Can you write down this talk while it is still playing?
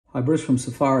Hi, Bruce from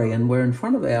Safiery, and we're in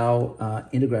front of our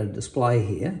integrated display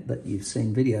here that you've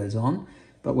seen videos on,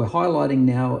 but we're highlighting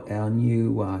now our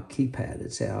new keypad.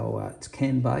 It's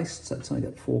CAN-based, so it's only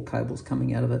got 4 cables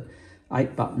coming out of it,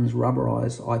 8 buttons,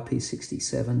 rubberized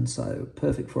IP67, so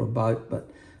perfect for a boat, but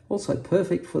also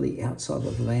perfect for the outside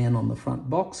of a van on the front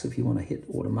box if you want to hit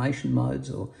automation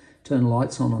modes or turn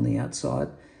lights on the outside.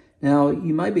 Now,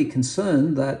 you may be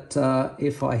concerned that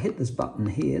if I hit this button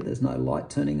here, there's no light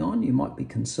turning on. You might be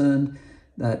concerned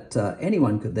that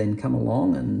anyone could then come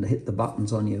along and hit the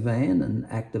buttons on your van and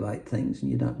activate things,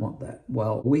 and you don't want that.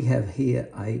 Well, we have here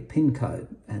a PIN code,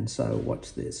 and so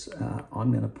watch this. I'm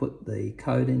going to put the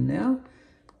code in now.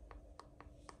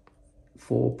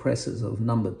 4 presses of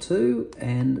number 2,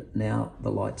 and now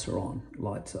the lights are on.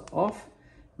 Lights are off,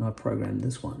 and I programmed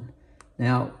this one.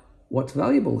 Now, what's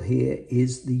valuable here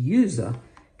is the user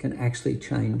can actually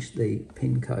change the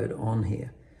PIN code on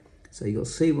here. So you'll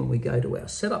see when we go to our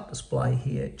setup display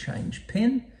here, change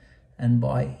PIN, and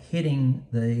by hitting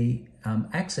the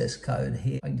access code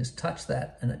here, I can just touch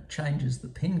that and it changes the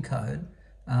PIN code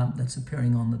that's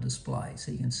appearing on the display.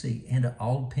 So you can see enter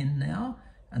old PIN now,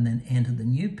 and then enter the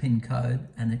new PIN code,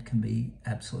 and it can be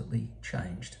absolutely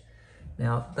changed.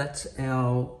 Now, that's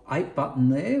our 8 button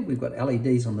there. We've got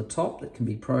LEDs on the top that can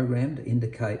be programmed to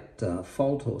indicate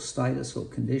fault or status or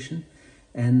condition,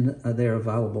 and they're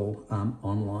available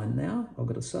online now, I've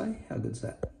got to say. How good's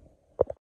that?